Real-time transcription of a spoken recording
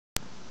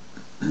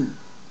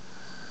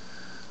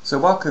So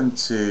welcome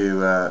to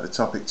the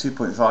topic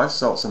 2.5,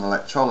 salts and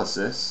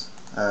electrolysis.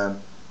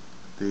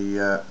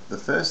 The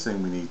first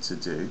thing we need to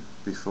do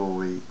before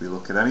we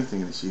look at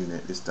anything in this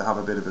unit is to have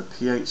a bit of a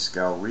pH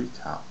scale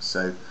recap.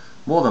 So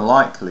more than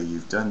likely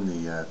you've done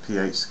the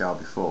pH scale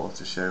before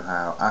to show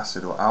how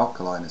acid or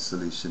alkaline a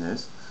solution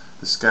is.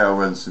 The scale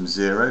runs from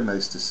 0,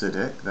 most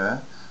acidic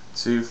there,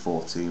 to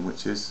 14,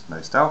 which is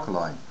most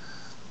alkaline.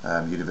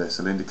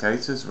 Universal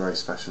indicators, very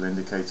special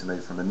indicator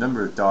made from a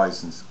number of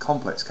dyes and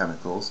complex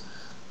chemicals,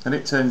 and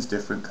it turns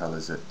different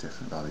colours at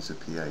different values of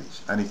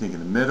pH. Anything in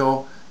the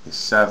middle is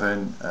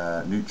 7,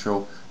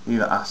 neutral,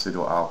 either acid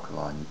or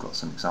alkaline. You've got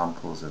some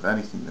examples of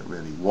anything that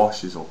really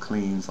washes or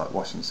cleans, like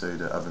washing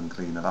soda, oven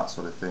cleaner, that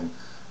sort of thing,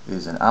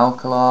 is an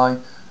alkali.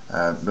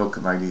 Milk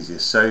and magnesia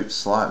soaps,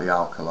 slightly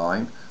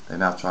alkaline. They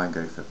now try and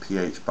go for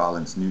pH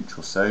balanced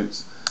neutral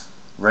soaps.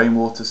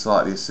 Rainwater,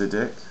 slightly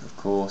acidic, of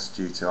course,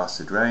 due to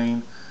acid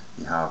rain.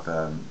 You have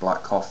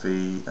black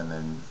coffee, and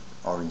then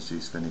orange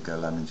juice, vinegar,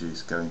 lemon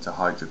juice going to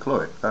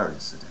hydrochloric, very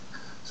acidic.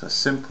 So a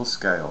simple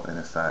scale in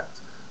effect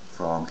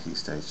from key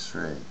stage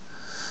 3.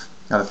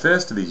 Now the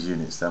first of these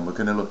units then, we're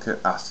going to look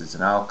at acids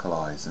and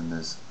alkalis, and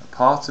there's a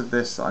part of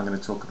this that I'm going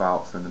to talk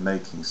about from the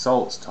making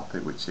salts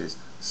topic, which is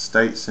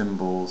state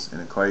symbols in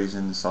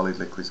equations, solid,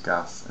 liquid,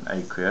 gas, and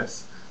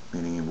aqueous,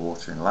 meaning in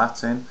water in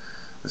Latin.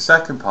 The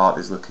second part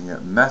is looking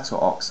at metal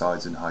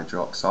oxides and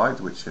hydroxide,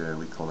 which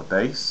we call a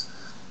base,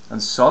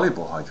 and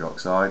soluble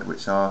hydroxide,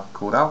 which are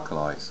called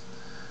alkalis.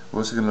 We're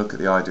also going to look at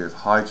the idea of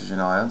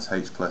hydrogen ions,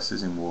 H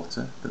pluses in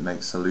water, that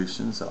make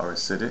solutions that are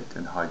acidic,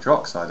 and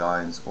hydroxide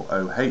ions, or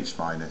OH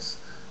minus,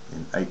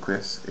 in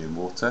aqueous, in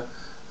water,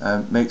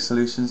 make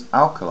solutions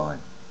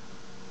alkaline.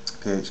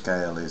 pH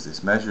scale is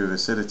this measure of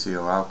acidity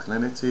or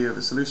alkalinity of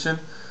a solution,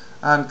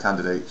 and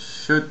candidates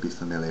should be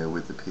familiar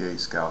with the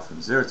pH scale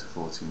from 0 to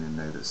 14 and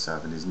know that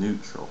 7 is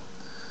neutral.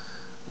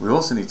 We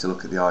also need to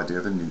look at the idea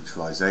of a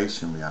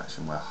neutralization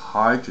reaction, where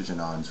hydrogen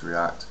ions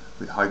react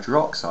with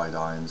hydroxide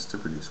ions to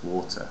produce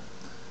water.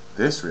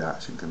 This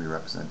reaction can be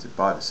represented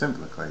by the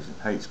simple equation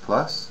H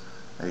plus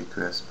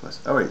aqueous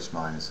plus OH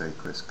minus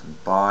aqueous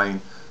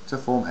combine to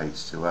form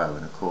H2O.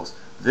 And of course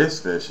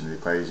this version of the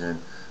equation,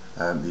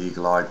 the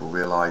eagle-eyed will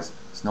realise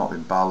it's not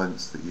been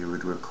balanced, that you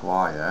would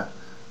require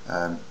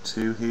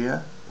 2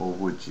 here, or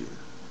would you?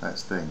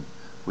 Let's think.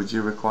 Would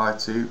you require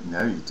 2?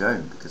 No, you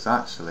don't, because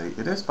actually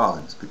it is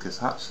balanced,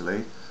 because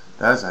actually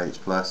there's a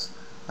H plus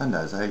and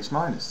there's a H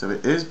minus, so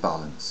it is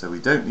balanced. So we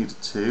don't need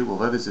a 2,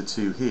 although there's a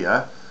 2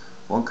 here.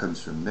 One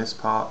comes from this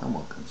part and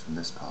one comes from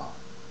this part.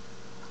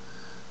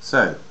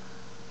 So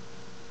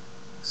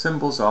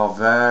symbols are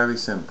very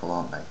simple,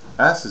 aren't they?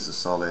 S is a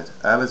solid,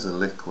 L is a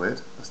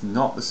liquid, that's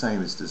not the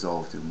same as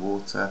dissolved in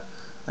water,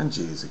 and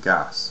G is a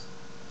gas.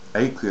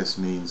 Aqueous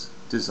means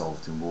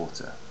dissolved in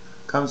water.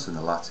 Comes from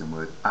the Latin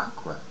word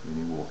aqua,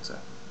 meaning water.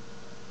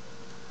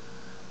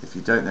 If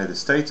you don't know the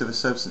state of a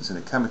substance in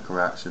a chemical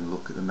reaction,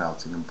 look at the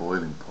melting and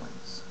boiling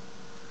points.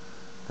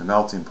 The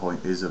melting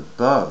point is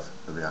above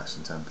the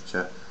reaction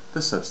temperature,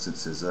 the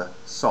substance is a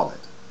solid.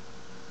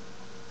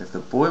 If the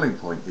boiling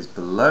point is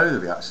below the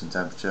reaction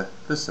temperature,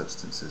 the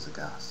substance is a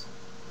gas.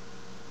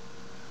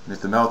 And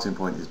if the melting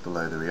point is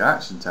below the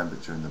reaction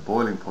temperature and the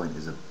boiling point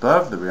is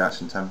above the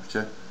reaction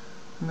temperature,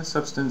 then the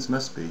substance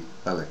must be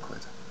a liquid.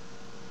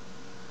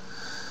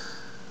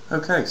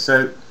 Okay,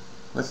 so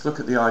let's look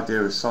at the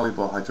idea of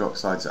soluble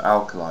hydroxides are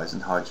alkalis,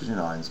 and hydrogen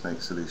ions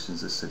make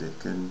solutions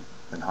acidic, and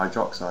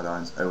hydroxide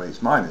ions,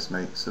 OH minus,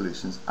 make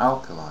solutions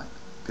alkaline.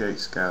 pH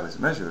scale is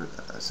a measure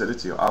of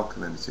acidity or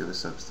alkalinity of a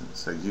substance.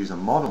 So use a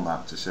model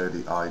map to show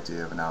the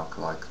idea of an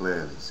alkali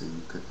clearly. So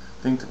you could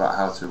think about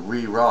how to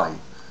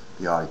rewrite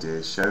the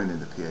ideas shown in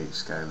the pH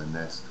scale in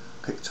this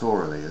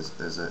pictorially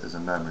as a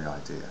memory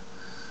idea.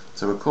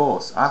 So of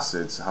course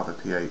acids have a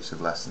pH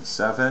of less than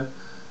 7,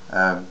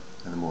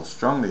 and the more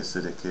strongly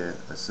acidic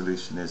a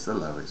solution is, the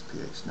lower its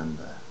pH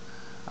number.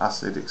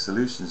 Acidic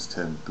solutions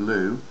turn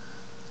blue,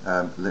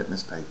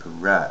 litmus paper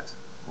red,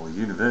 or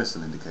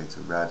universal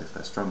indicator red if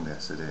they're strongly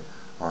acidic,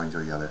 orange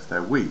or yellow if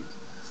they're weak.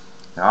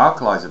 Now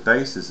alkalis are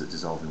bases that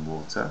dissolve in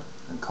water,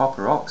 and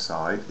copper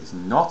oxide is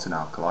not an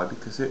alkali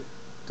because it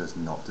does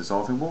not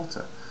dissolve in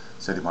water.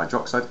 Sodium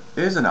hydroxide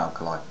is an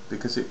alkali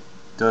because it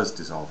does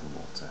dissolve in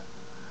water.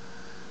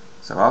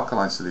 So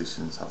alkaline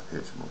solutions have a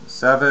pH of more than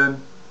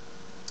 7.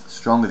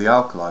 Stronger the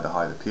alkali, the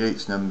higher the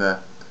pH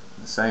number.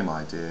 And the same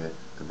idea,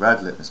 the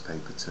red litmus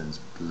paper turns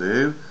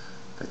blue.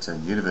 They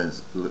turn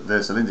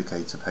universal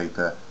indicator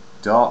paper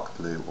dark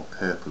blue or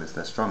purple if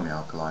they're strongly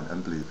alkaline,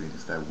 and blue-green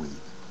if they're weak.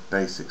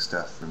 Basic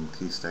stuff from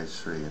key stage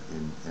 3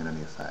 in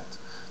any effect.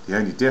 The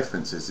only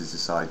difference is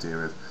this idea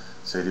of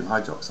sodium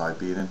hydroxide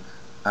being an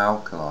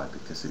alkali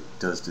because it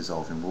does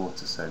dissolve in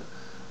water. So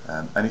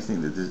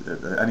anything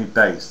any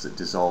base that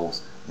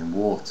dissolves in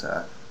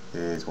water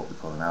is what we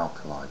call an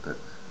alkali, but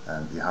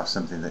you have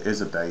something that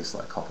is a base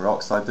like copper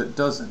oxide that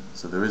doesn't.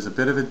 So there is a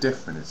bit of a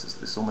difference.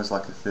 It's almost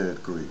like a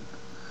third group.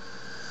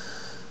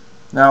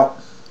 Now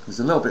there's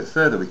a little bit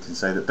further we can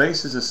say that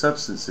bases are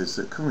substances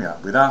that can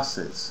react with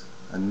acids.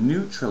 and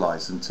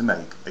neutralize them to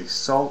make a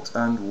salt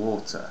and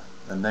water,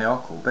 and they are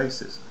called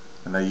bases.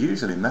 And they're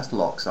usually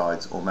metal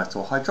oxides or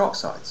metal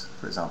hydroxides.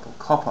 For example,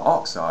 copper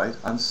oxide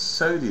and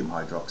sodium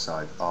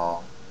hydroxide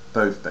are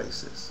both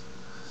bases.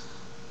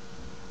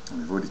 And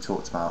we've already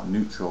talked about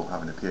neutral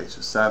having a pH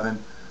of 7,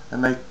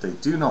 and they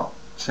do not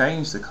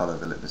change the colour of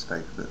the litmus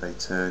paper, but they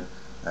turn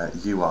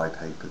UI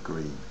paper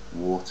green.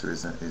 Water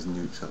is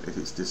neutral if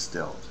it's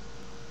distilled.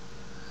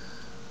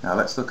 Now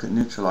let's look at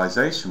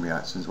neutralization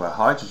reactions where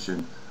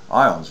hydrogen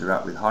ions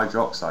react with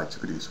hydroxide to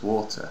produce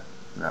water.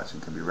 The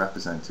reaction can be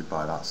represented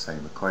by that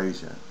same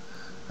equation.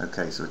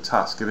 Okay, so a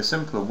task: give a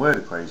simple word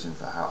equation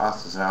for how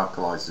acids and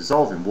alkalis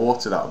dissolve in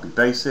water. That would be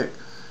basic.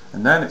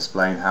 And then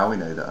explain how we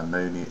know that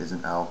ammonia is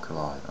an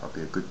alkali. That would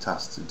be a good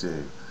task to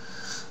do.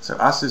 So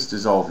acids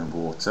dissolve in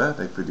water.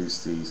 They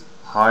produce these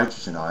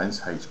hydrogen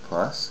ions, H+.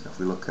 If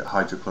we look at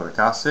hydrochloric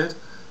acid,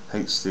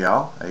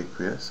 HCl,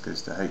 aqueous,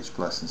 goes to H+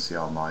 and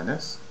Cl-.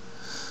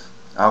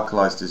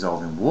 Alkalis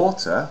dissolve in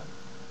water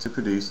to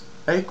produce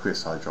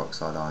aqueous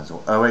hydroxide ions,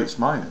 or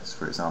OH-.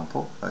 For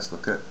example, let's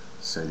look at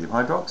sodium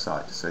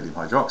hydroxide. Sodium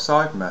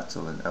hydroxide,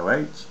 metal and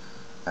OH,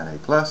 Na+,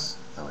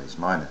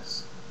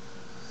 OH-.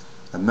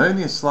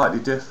 Ammonia is slightly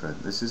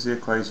different. This is the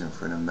equation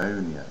for an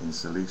ammonia in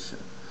solution.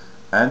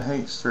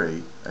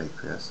 NH3,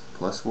 aqueous,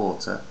 plus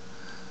water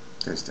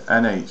goes to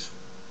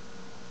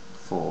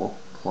NH4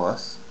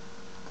 plus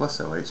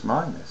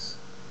OH-.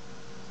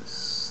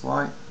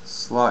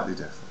 Slightly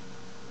different.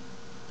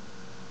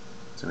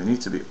 So we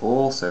need to be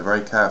also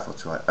very careful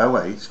to write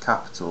OH,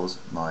 capitals,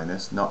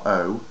 minus, not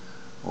O,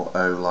 or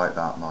O like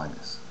that,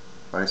 minus.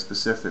 Very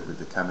specific with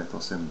the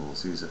chemical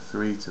symbols. These are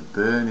 3 to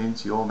burn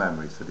into your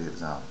memory for the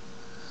exam.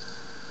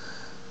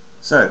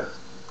 So,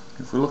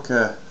 if we look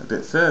a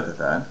bit further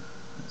then,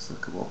 let's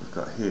look at what we've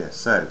got here.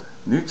 So,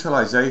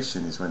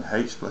 neutralization is when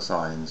H+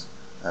 ions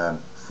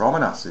from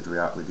an acid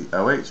react with the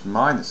OH-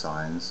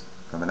 ions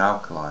from an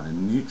alkaline. A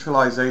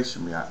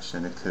neutralization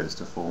reaction occurs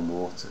to form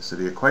water. So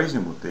the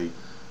equation would be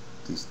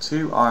these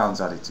two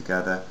ions added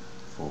together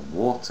form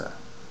water.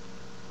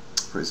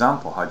 For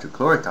example,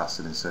 hydrochloric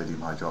acid and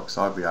sodium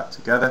hydroxide react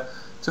together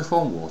to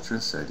form water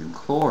and sodium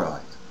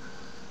chloride.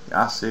 The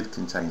acid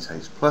contains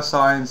H+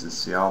 ions and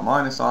Cl-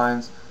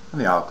 ions,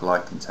 and the alkali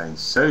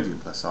contains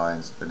sodium+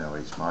 ions and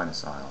OH-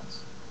 ions.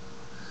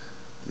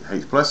 The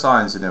H+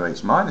 ions and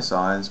OH-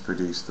 ions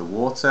produce the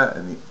water,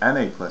 and the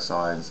Na+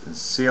 ions and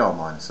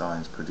Cl-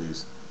 ions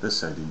produce the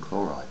sodium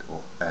chloride,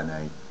 or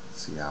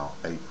NaCl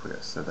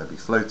aqueous. So they'll be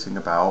floating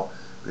about,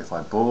 but if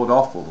I boiled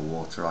off all the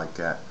water, I'd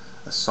get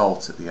a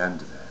salt at the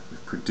end of it.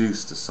 We've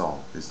produced a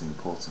salt, is the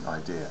important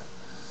idea.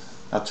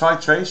 Now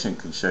titration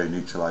can show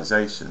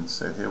neutralization,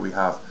 so here we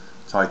have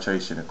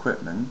titration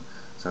equipment.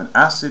 So an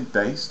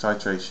acid-base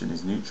titration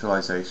is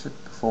neutralization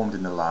performed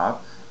in the lab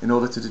in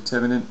order to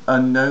determine an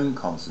unknown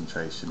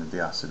concentration of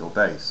the acid or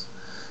base.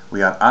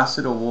 We add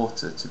acid or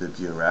water to the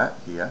burette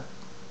here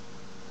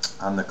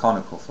and the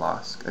conical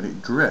flask, and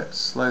it drips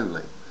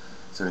slowly.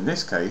 So in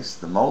this case,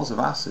 the moles of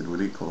acid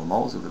will equal the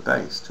moles of the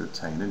base to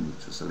obtain a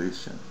neutral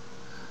solution.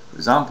 For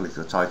example, if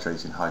you're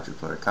titrating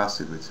hydrochloric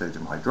acid with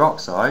sodium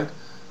hydroxide,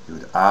 you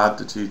would add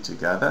the two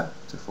together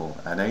to form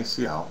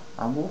NaCl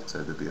and water.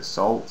 There would be a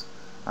salt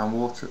and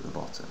water at the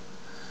bottom.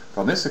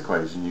 From this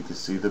equation you can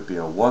see there would be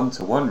a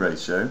 1-to-1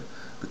 ratio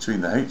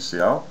between the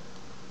HCl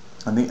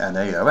and the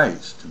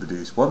NaOH to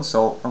produce one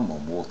salt and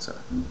one water.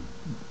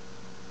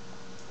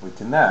 We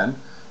can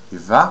then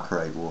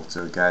evaporate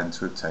water again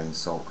to obtain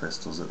salt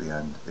crystals at the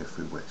end if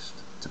we wished,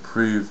 to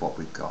prove what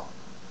we've got.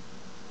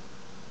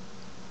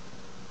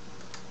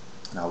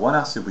 Now one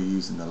acid we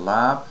use in the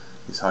lab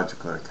is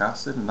hydrochloric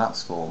acid, and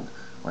that's formed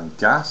when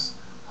gas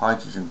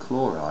hydrogen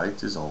chloride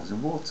dissolves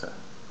in water.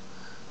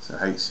 So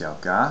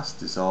HCl gas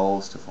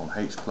dissolves to form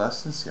H+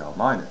 and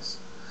Cl-.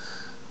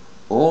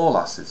 All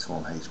acids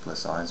form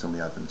H+ ions when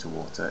we add them to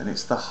water, and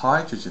it's the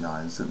hydrogen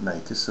ions that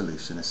make a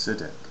solution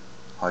acidic.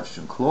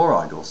 Hydrogen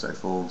chloride also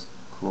forms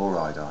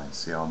chloride ions,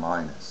 Cl-.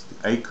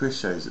 The aqueous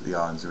shows that the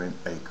ions are in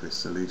aqueous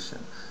solution.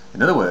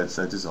 In other words,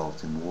 they're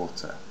dissolved in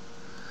water.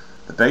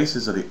 The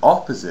bases are the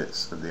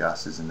opposites of the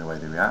acids in the way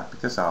they react,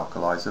 because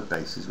alkalis are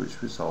bases which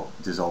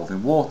dissolve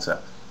in water,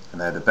 and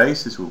they're the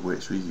bases with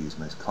which we use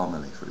most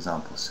commonly. For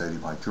example,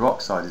 sodium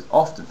hydroxide is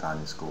often found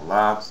in school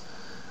labs,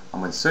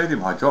 and when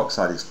sodium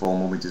hydroxide is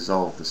formed when we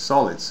dissolve the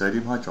solid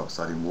sodium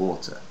hydroxide in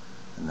water,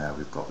 and there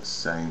we've got the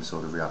same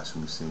sort of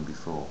reaction we've seen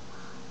before.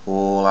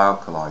 All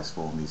alkalis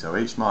form these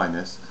OH-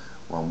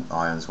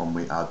 ions when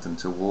we add them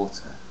to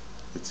water.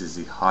 It is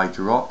the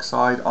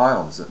hydroxide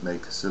ions that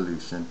make a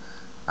solution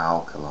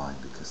alkaline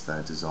because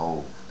they're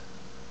dissolved.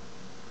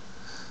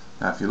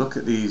 Now if you look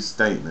at these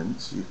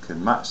statements, you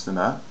can match them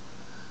up,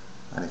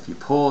 and if you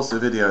pause the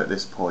video at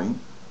this point,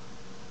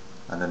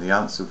 and then the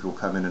answer will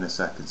come in a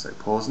second. So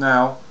pause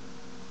now,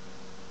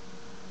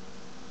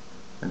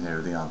 and here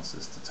are the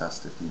answers to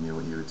test if you knew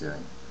what you were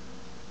doing.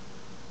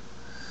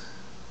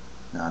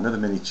 Now another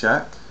mini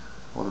check.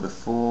 What are the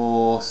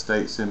 4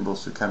 state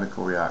symbols for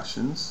chemical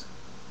reactions?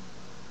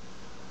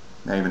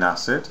 Name an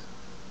acid,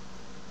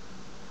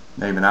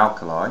 name an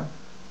alkali,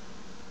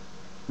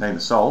 name a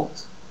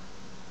salt.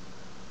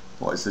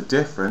 What is the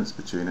difference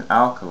between an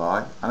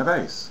alkali and a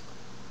base?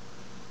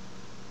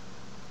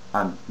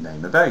 And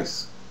name a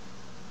base.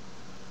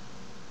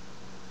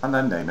 And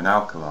then name an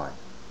alkali.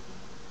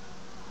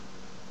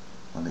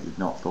 One that you've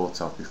not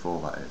thought of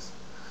before, that is.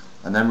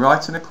 And then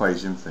write an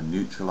equation for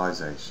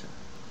neutralization.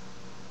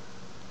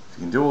 If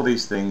you can do all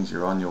these things,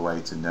 you're on your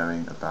way to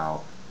knowing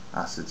about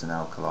acids and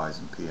alkalis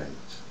and pH.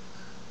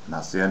 And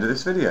that's the end of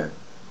this video.